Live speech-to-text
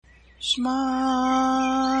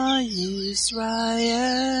Shema Yisrael,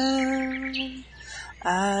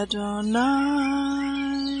 Adonai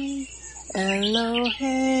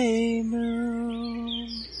Eloheinu,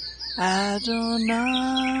 Adonai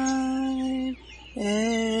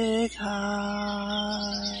Echad,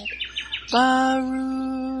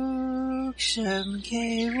 Baruch Shem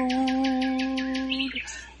Kevod,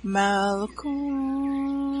 Malkuto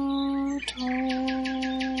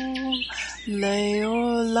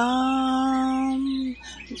Leolam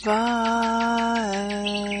Vaed.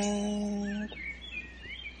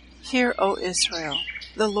 Hear, O Israel,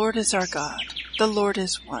 the Lord is our God, the Lord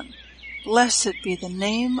is one. Blessed be the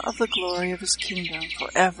name of the glory of his kingdom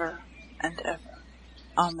forever and ever.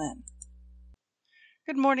 Amen.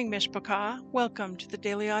 Good morning, Mishpachah. Welcome to the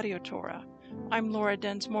Daily Audio Torah. I'm Laura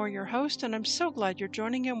Densmore, your host, and I'm so glad you're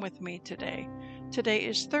joining in with me today. Today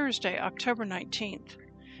is Thursday, October 19th.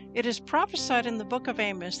 It is prophesied in the book of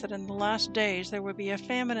Amos that in the last days there will be a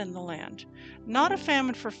famine in the land. Not a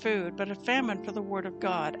famine for food, but a famine for the word of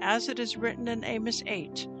God, as it is written in Amos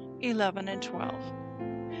 8:11 and 12.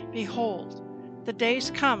 Behold, the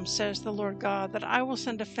days come, says the Lord God, that I will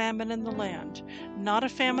send a famine in the land, not a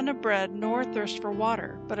famine of bread, nor thirst for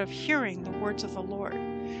water, but of hearing the words of the Lord.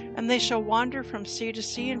 And they shall wander from sea to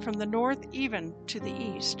sea, and from the north even to the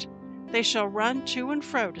east. They shall run to and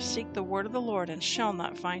fro to seek the word of the Lord, and shall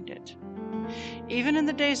not find it. Even in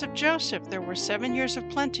the days of Joseph there were 7 years of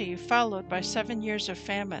plenty, followed by 7 years of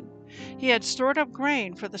famine. He had stored up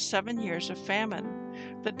grain for the 7 years of famine.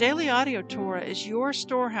 The Daily Audio Torah is your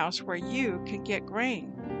storehouse where you can get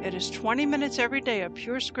grain. It is 20 minutes every day of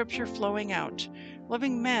pure scripture flowing out,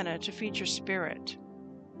 living manna to feed your spirit.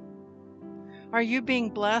 Are you being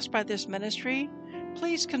blessed by this ministry?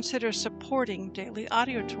 Please consider supporting Daily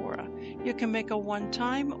Audio Torah. You can make a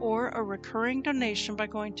one-time or a recurring donation by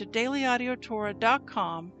going to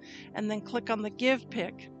dailyaudiotorah.com and then click on the Give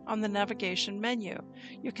pick on the navigation menu.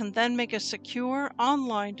 You can then make a secure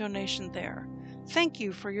online donation there. Thank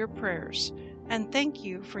you for your prayers, and thank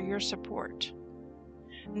you for your support.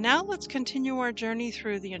 Now let's continue our journey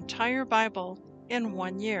through the entire Bible in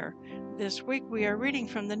 1 year. This week we are reading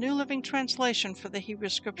from the New Living Translation for the Hebrew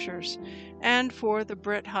Scriptures and for the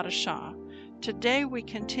Brit Hadashah. Today we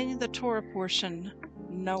continue the Torah portion,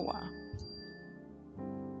 Noah.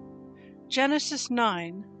 Genesis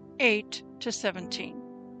 9:8-17.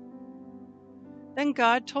 Then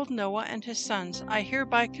God told Noah and his sons, I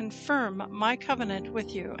hereby confirm my covenant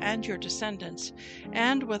with you and your descendants,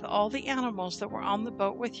 and with all the animals that were on the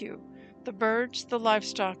boat with you, the birds, the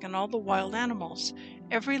livestock, and all the wild animals,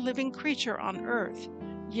 every living creature on earth.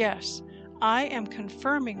 Yes, I am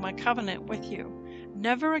confirming my covenant with you.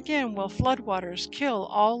 Never again will floodwaters kill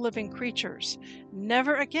all living creatures.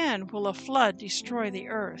 Never again will a flood destroy the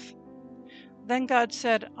earth. Then God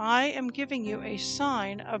said, I am giving you a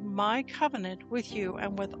sign of my covenant with you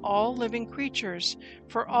and with all living creatures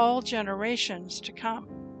for all generations to come.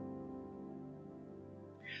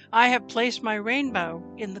 I have placed my rainbow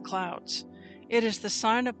in the clouds. It is the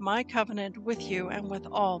sign of my covenant with you and with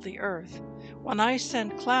all the earth. When I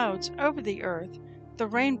send clouds over the earth, the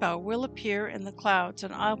rainbow will appear in the clouds,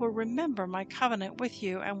 and I will remember my covenant with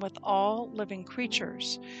you and with all living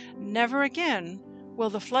creatures. Never again will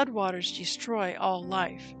the floodwaters destroy all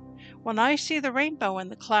life. When I see the rainbow in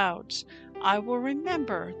the clouds, I will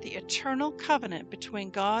remember the eternal covenant between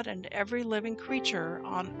God and every living creature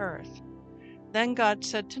on earth. Then God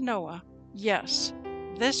said to Noah, yes,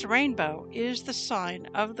 this rainbow is the sign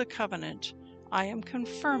of the covenant I am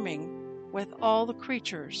confirming with all the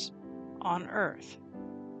creatures on earth.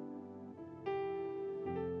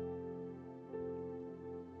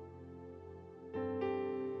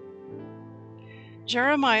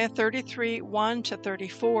 Jeremiah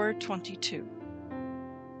 33:1-34:22.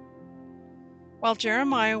 While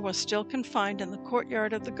Jeremiah was still confined in the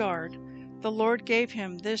courtyard of the guard, the Lord gave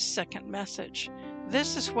him this second message.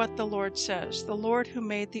 This is what the Lord says, the Lord who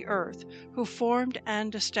made the earth, who formed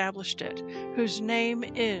and established it, whose name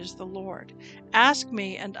is the Lord. Ask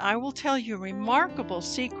me, and I will tell you remarkable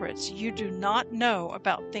secrets you do not know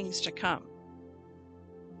about things to come.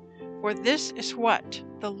 For this is what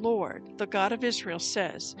the Lord, the God of Israel,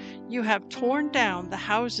 says, you have torn down the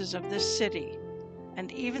houses of this city,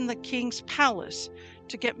 and even the king's palace,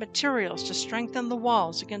 to get materials to strengthen the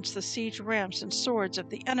walls against the siege ramps and swords of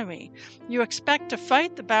the enemy. You expect to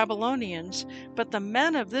fight the Babylonians, but the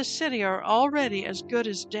men of this city are already as good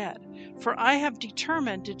as dead, for I have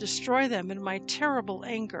determined to destroy them in my terrible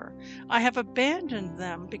anger. I have abandoned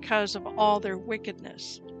them because of all their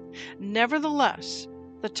wickedness. Nevertheless,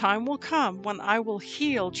 The time will come when I will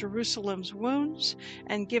heal Jerusalem's wounds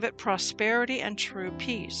and give it prosperity and true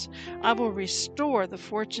peace. I will restore the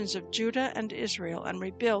fortunes of Judah and Israel and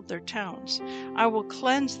rebuild their towns. I will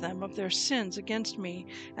cleanse them of their sins against me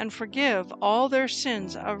and forgive all their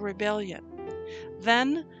sins of rebellion.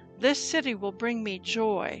 Then this city will bring me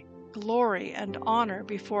joy, glory, and honor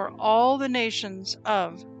before all the nations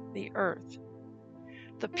of the earth.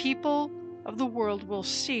 The people of the world will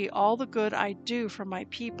see all the good I do for my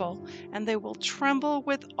people, and they will tremble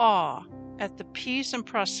with awe at the peace and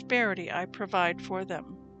prosperity I provide for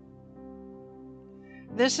them.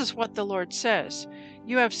 This is what the Lord says.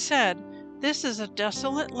 You have said, "This is a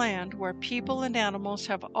desolate land where people and animals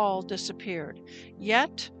have all disappeared."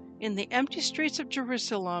 Yet, in the empty streets of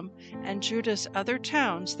Jerusalem and Judah's other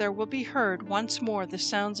towns, there will be heard once more the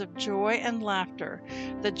sounds of joy and laughter.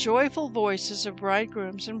 The joyful voices of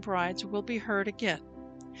bridegrooms and brides will be heard again,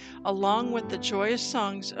 along with the joyous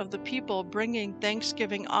songs of the people bringing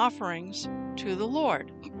thanksgiving offerings to the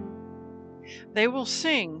Lord. They will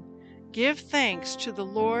sing, "Give thanks to the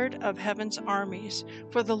Lord of heaven's armies,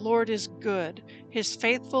 for the Lord is good. His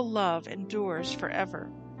faithful love endures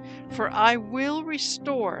forever. For I will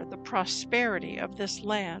restore the prosperity of this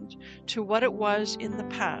land to what it was in the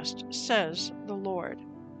past, says the Lord."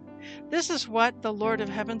 This is what the Lord of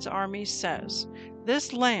heaven's armies says.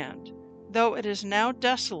 This land, though it is now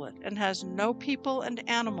desolate and has no people and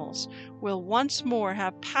animals, will once more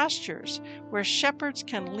have pastures where shepherds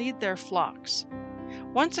can lead their flocks.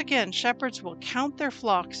 Once again, shepherds will count their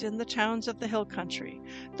flocks in the towns of the hill country,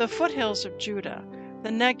 the foothills of Judah, the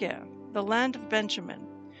Negev, the land of Benjamin,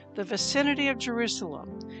 the vicinity of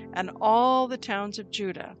Jerusalem, and all the towns of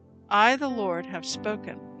Judah. I, the Lord, have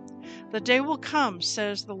spoken. The day will come,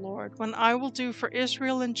 says the Lord, when I will do for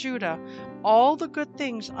Israel and Judah all the good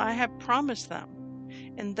things I have promised them.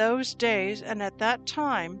 In those days and at that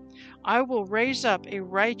time, I will raise up a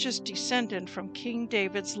righteous descendant from King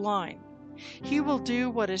David's line. He will do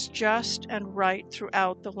what is just and right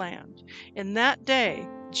throughout the land. In that day,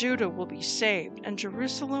 Judah will be saved, and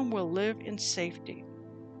Jerusalem will live in safety.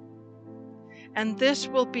 And this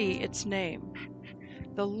will be its name: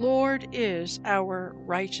 The Lord is our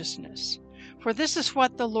righteousness. For this is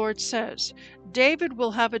what the Lord says: David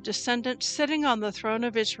will have a descendant sitting on the throne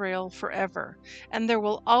of Israel forever, and there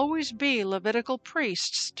will always be Levitical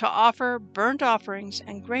priests to offer burnt offerings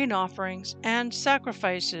and grain offerings and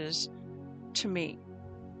sacrifices to me.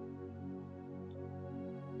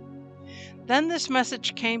 Then this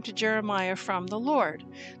message came to Jeremiah from the Lord.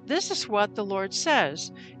 This is what the Lord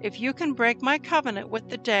says: If you can break my covenant with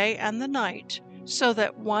the day and the night, so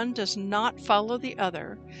that one does not follow the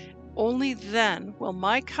other, only then will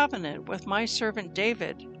my covenant with my servant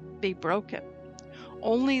David be broken.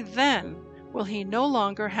 Only then will he no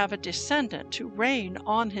longer have a descendant to reign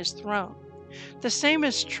on his throne. The same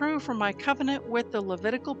is true for my covenant with the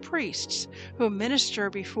Levitical priests who minister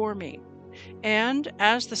before me. And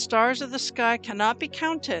as the stars of the sky cannot be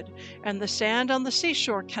counted, and the sand on the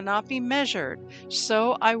seashore cannot be measured,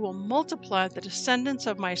 so I will multiply the descendants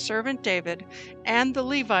of my servant David and the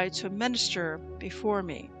Levites who minister before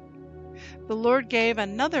me. The Lord gave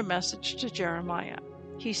another message to Jeremiah.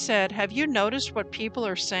 He said, Have you noticed what people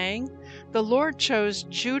are saying? The Lord chose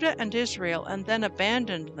Judah and Israel and then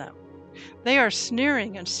abandoned them. They are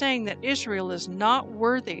sneering and saying that Israel is not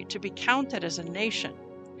worthy to be counted as a nation.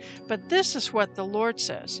 But this is what the Lord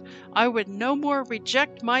says: I would no more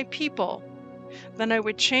reject my people than I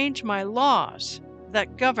would change my laws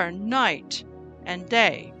that govern night and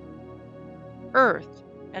day, earth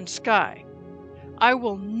and sky. I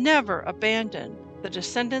will never abandon the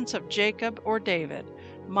descendants of Jacob or David,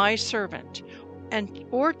 my servant,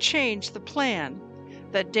 or change the plan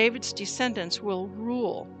that David's descendants will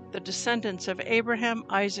rule the descendants of Abraham,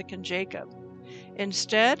 Isaac, and Jacob.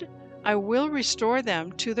 Instead, I will restore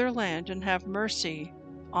them to their land and have mercy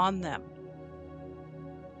on them.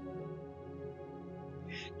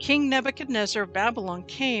 King Nebuchadnezzar of Babylon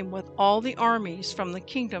came with all the armies from the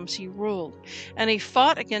kingdoms he ruled, and he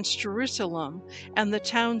fought against Jerusalem and the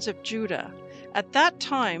towns of Judah. At that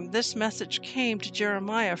time, this message came to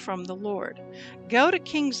Jeremiah from the Lord: Go to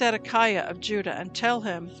King Zedekiah of Judah and tell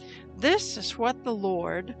him, This is what the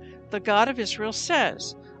Lord, the God of Israel,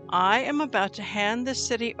 says: I am about to hand this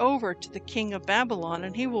city over to the king of Babylon,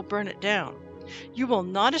 and he will burn it down. You will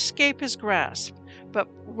not escape his grasp, but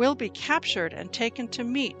will be captured and taken to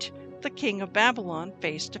meet the king of Babylon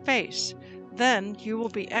face to face. Then you will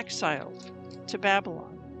be exiled to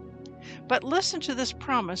Babylon. But listen to this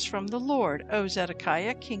promise from the Lord, O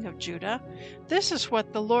Zedekiah, king of Judah. This is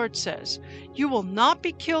what the Lord says: You will not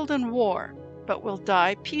be killed in war. but will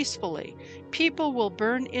die peacefully. People will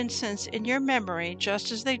burn incense in your memory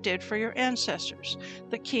just as they did for your ancestors,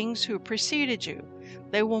 the kings who preceded you.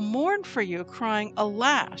 They will mourn for you, crying,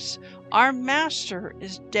 'Alas, our master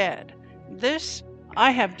is dead.' This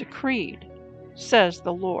I have decreed, says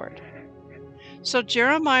the Lord." So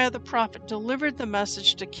Jeremiah the prophet delivered the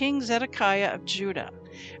message to King Zedekiah of Judah.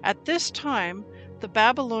 At this time, the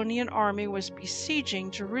Babylonian army was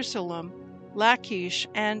besieging Jerusalem, Lachish,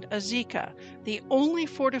 and Azekah, the only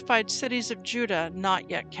fortified cities of Judah not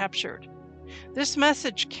yet captured. This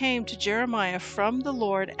message came to Jeremiah from the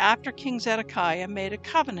Lord after King Zedekiah made a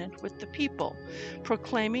covenant with the people,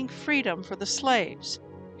 proclaiming freedom for the slaves.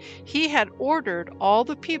 He had ordered all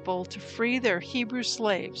the people to free their Hebrew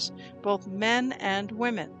slaves, both men and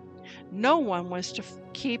women. No one was to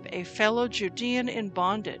keep a fellow Judean in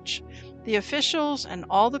bondage. The officials and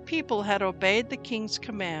all the people had obeyed the king's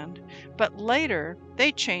command, but later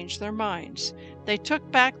they changed their minds. They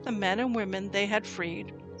took back the men and women they had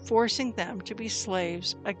freed, forcing them to be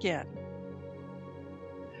slaves again.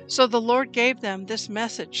 So the Lord gave them this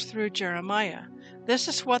message through Jeremiah. "This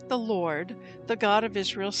is what the Lord, the God of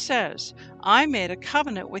Israel, says. I made a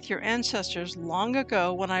covenant with your ancestors long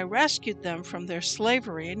ago when I rescued them from their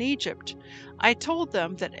slavery in Egypt. I told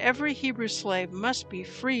them that every Hebrew slave must be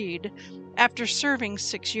freed after serving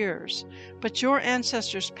 6 years, but your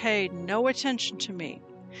ancestors paid no attention to me.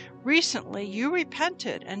 Recently you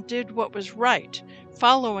repented and did what was right,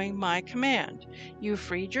 following my command. You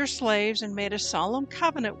freed your slaves and made a solemn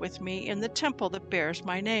covenant with me in the temple that bears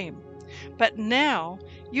my name. But now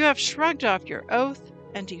you have shrugged off your oath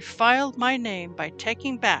and defiled my name by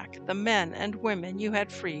taking back the men and women you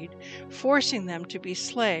had freed, forcing them to be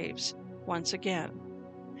slaves once again.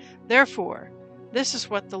 Therefore, this is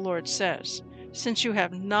what the Lord says. Since you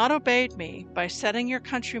have not obeyed me by setting your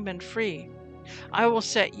countrymen free, I will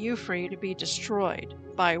set you free to be destroyed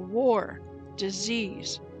by war,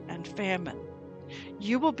 disease, and famine.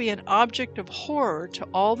 You will be an object of horror to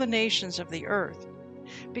all the nations of the earth.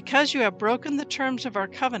 Because you have broken the terms of our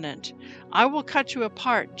covenant, I will cut you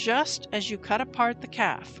apart just as you cut apart the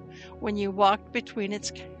calf when you walked between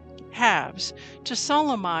its halves to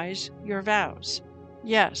solemnize your vows.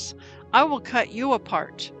 Yes, I will cut you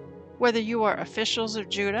apart, whether you are officials of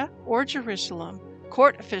Judah or Jerusalem,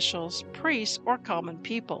 court officials, priests, or common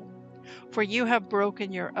people. For you have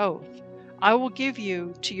broken your oath. I will give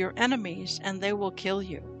you to your enemies, and they will kill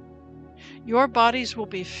you. Your bodies will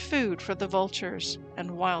be food for the vultures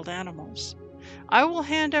and wild animals. I will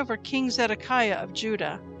hand over King Zedekiah of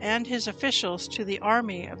Judah and his officials to the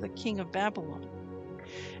army of the king of Babylon.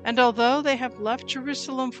 And although they have left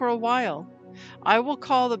Jerusalem for a while, I will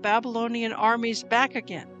call the Babylonian armies back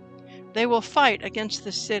again. They will fight against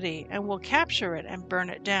the city and will capture it and burn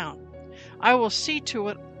it down. I will see to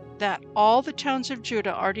it that all the towns of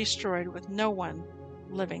Judah are destroyed with no one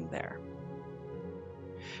living there."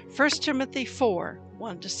 1 Timothy 4,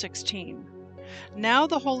 1-16. Now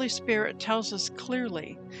the Holy Spirit tells us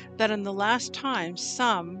clearly that in the last times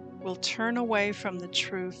some will turn away from the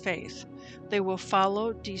true faith. They will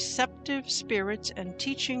follow deceptive spirits and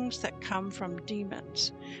teachings that come from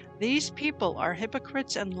demons. These people are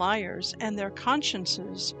hypocrites and liars, and their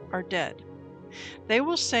consciences are dead. They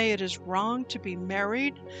will say it is wrong to be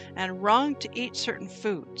married and wrong to eat certain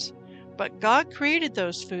foods. But God created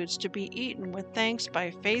those foods to be eaten with thanks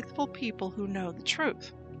by faithful people who know the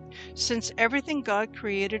truth. Since everything God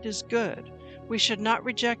created is good, we should not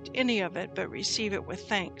reject any of it, but receive it with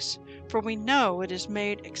thanks, for we know it is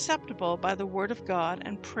made acceptable by the word of God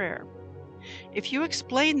and prayer. If you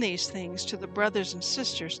explain these things to the brothers and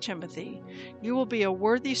sisters, Timothy, you will be a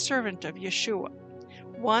worthy servant of Yeshua,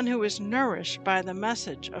 one who is nourished by the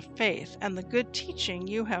message of faith and the good teaching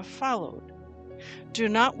you have followed. Do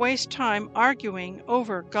not waste time arguing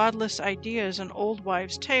over godless ideas and old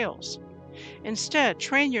wives' tales. Instead,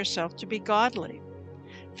 train yourself to be godly.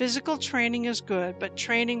 Physical training is good, but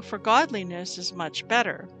training for godliness is much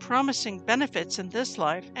better, promising benefits in this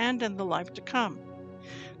life and in the life to come.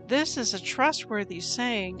 This is a trustworthy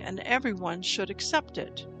saying, and everyone should accept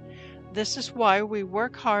it. This is why we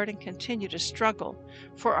work hard and continue to struggle,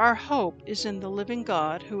 for our hope is in the living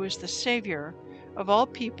God, who is the Savior of all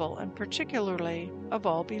people and particularly of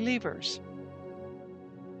all believers.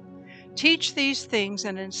 Teach these things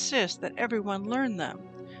and insist that everyone learn them.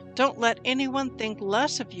 Don't let anyone think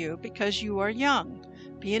less of you because you are young.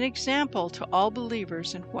 Be an example to all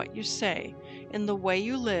believers in what you say, in the way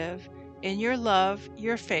you live, in your love,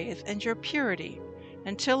 your faith, and your purity.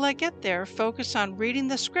 Until I get there, focus on reading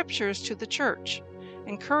the scriptures to the church,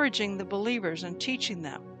 encouraging the believers and teaching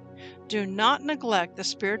them. Do not neglect the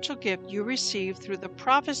spiritual gift you received through the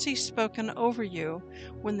prophecy spoken over you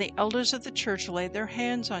when the elders of the church laid their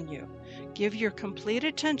hands on you. Give your complete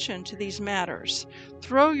attention to these matters.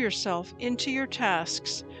 Throw yourself into your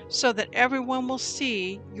tasks so that everyone will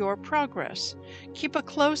see your progress. Keep a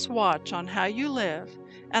close watch on how you live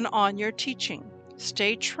and on your teaching.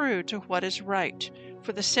 Stay true to what is right,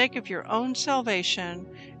 for the sake of your own salvation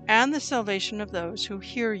and the salvation of those who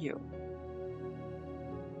hear you.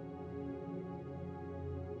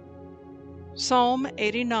 Psalm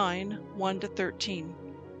 89, 1-13.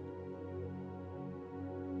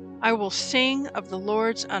 I will sing of the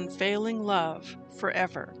Lord's unfailing love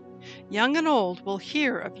forever. Young and old will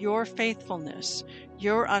hear of your faithfulness.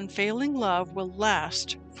 Your unfailing love will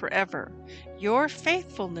last forever. Your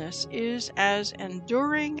faithfulness is as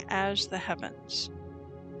enduring as the heavens.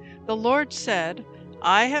 The Lord said,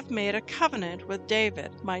 I have made a covenant with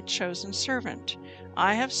David, my chosen servant.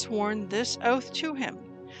 I have sworn this oath to him.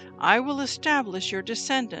 I will establish your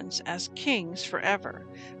descendants as kings forever.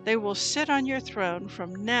 They will sit on your throne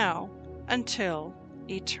from now until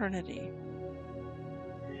eternity.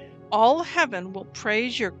 All heaven will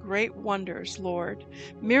praise your great wonders, Lord.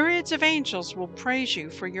 Myriads of angels will praise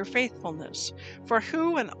you for your faithfulness. For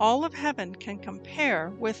who in all of heaven can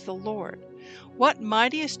compare with the Lord? What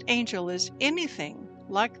mightiest angel is anything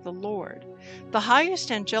like the Lord? The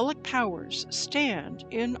highest angelic powers stand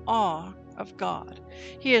in awe of God.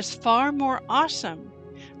 He is far more awesome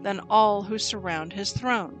than all who surround his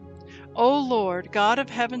throne. O Lord, God of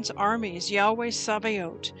heaven's armies, Yahweh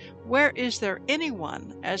Sabaoth, where is there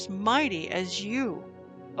anyone as mighty as you,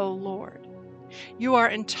 O Lord? You are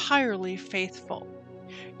entirely faithful.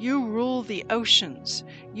 You rule the oceans.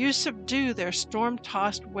 You subdue their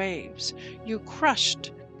storm-tossed waves. You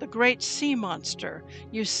crushed the great sea monster.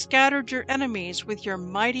 You scattered your enemies with your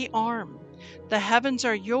mighty arm. The heavens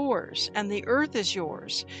are yours, and the earth is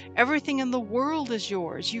yours. Everything in the world is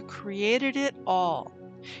yours. You created it all.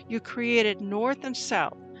 You created north and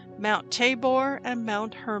south. Mount Tabor and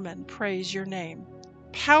Mount Hermon praise your name.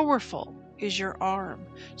 Powerful is your arm.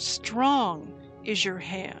 Strong is your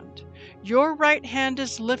hand. Your right hand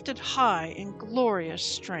is lifted high in glorious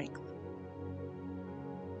strength.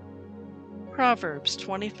 Proverbs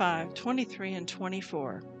 25, 23, and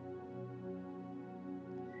 24.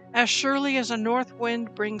 As surely as a north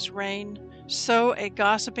wind brings rain, so a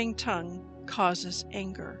gossiping tongue causes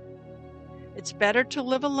anger. It's better to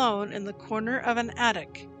live alone in the corner of an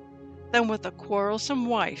attic than with a quarrelsome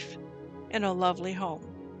wife in a lovely home.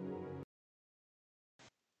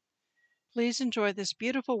 Please enjoy this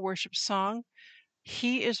beautiful worship song,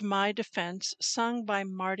 He is My Defense, sung by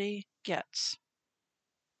Marty Getz.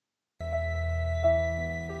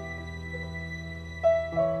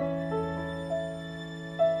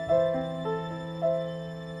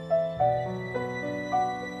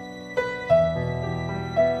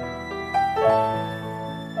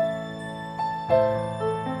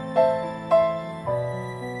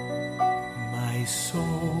 My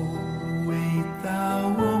soul, wait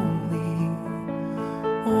thou only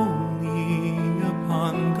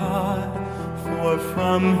upon God, for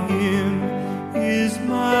from him is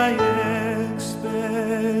my expectation.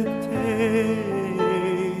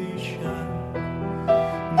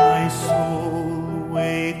 My soul,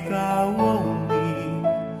 wait thou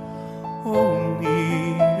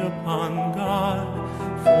only upon God,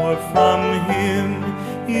 for from him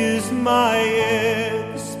is my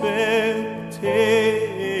expectation.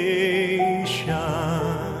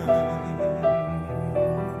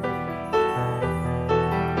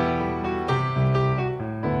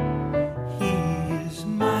 He is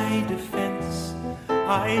my defense,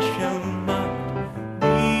 I shall not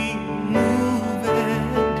be moved.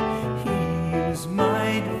 He is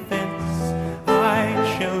my defense, I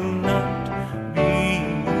shall not be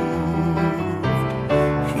moved.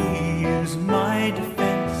 He is my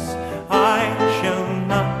defense, I shall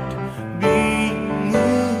not be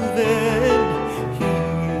moved. He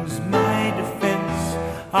is my defense,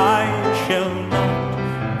 I shall not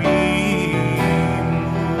be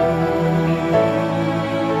moved.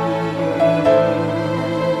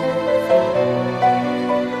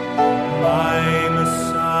 My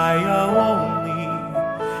Messiah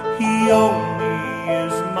he only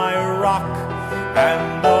is my rock and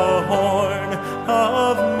the horn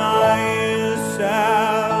of my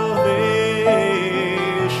salvation.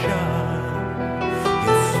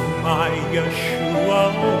 Yes, my Yeshua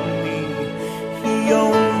he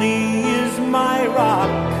only is my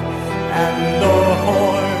rock and the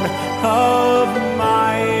horn of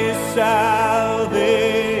my salvation.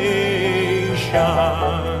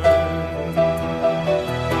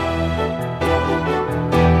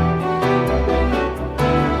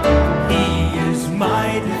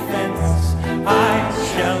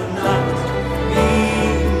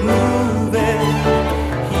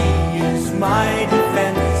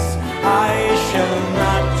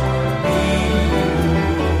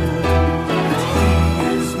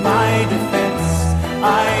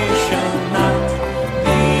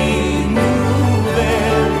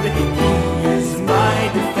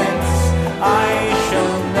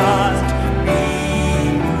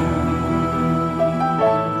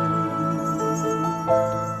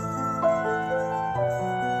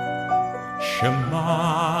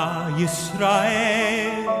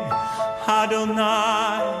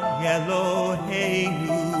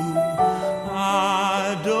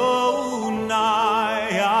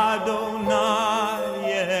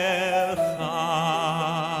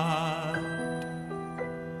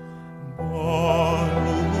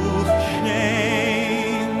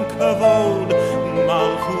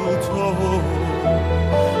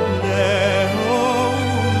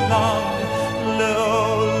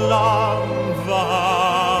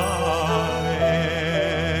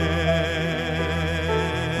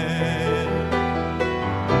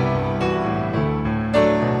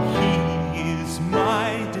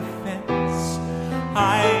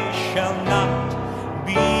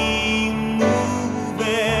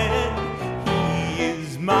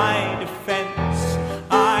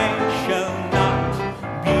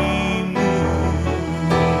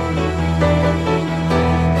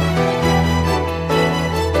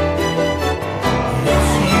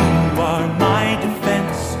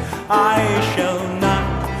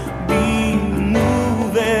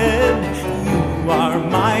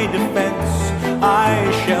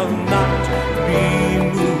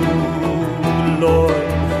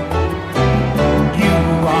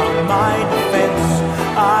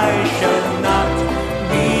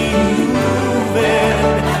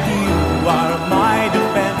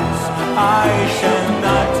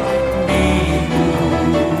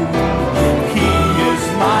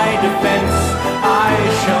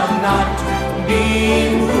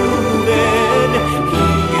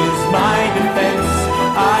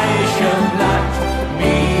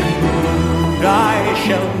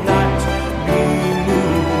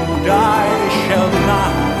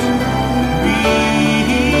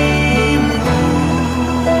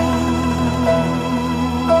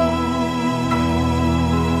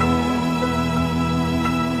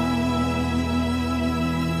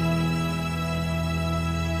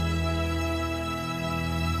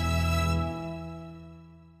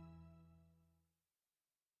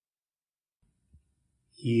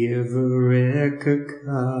 Yevrekka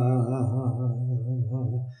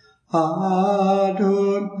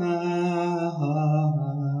Adonai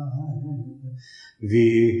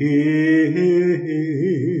Vish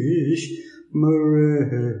Mereka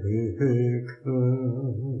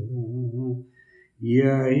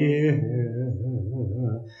Yair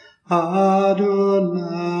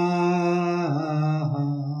Adonai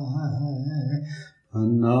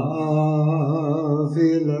Panavilaka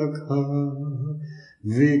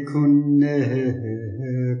Vikuneka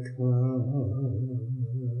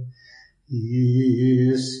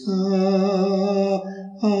Isa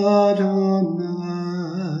Adonai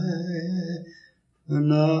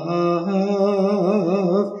Panav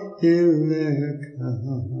Ileka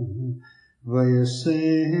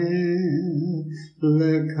Vayasem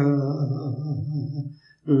Leka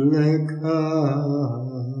Leka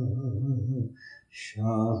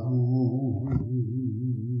Shalom.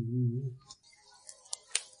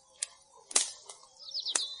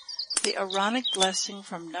 The Aaronic blessing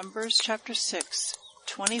from Numbers chapter 6,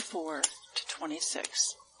 24 to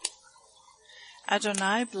 26.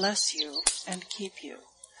 Adonai bless you and keep you.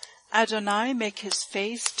 Adonai make his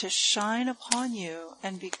face to shine upon you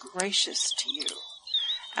and be gracious to you.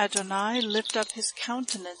 Adonai lift up his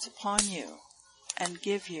countenance upon you and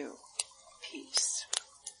give you peace.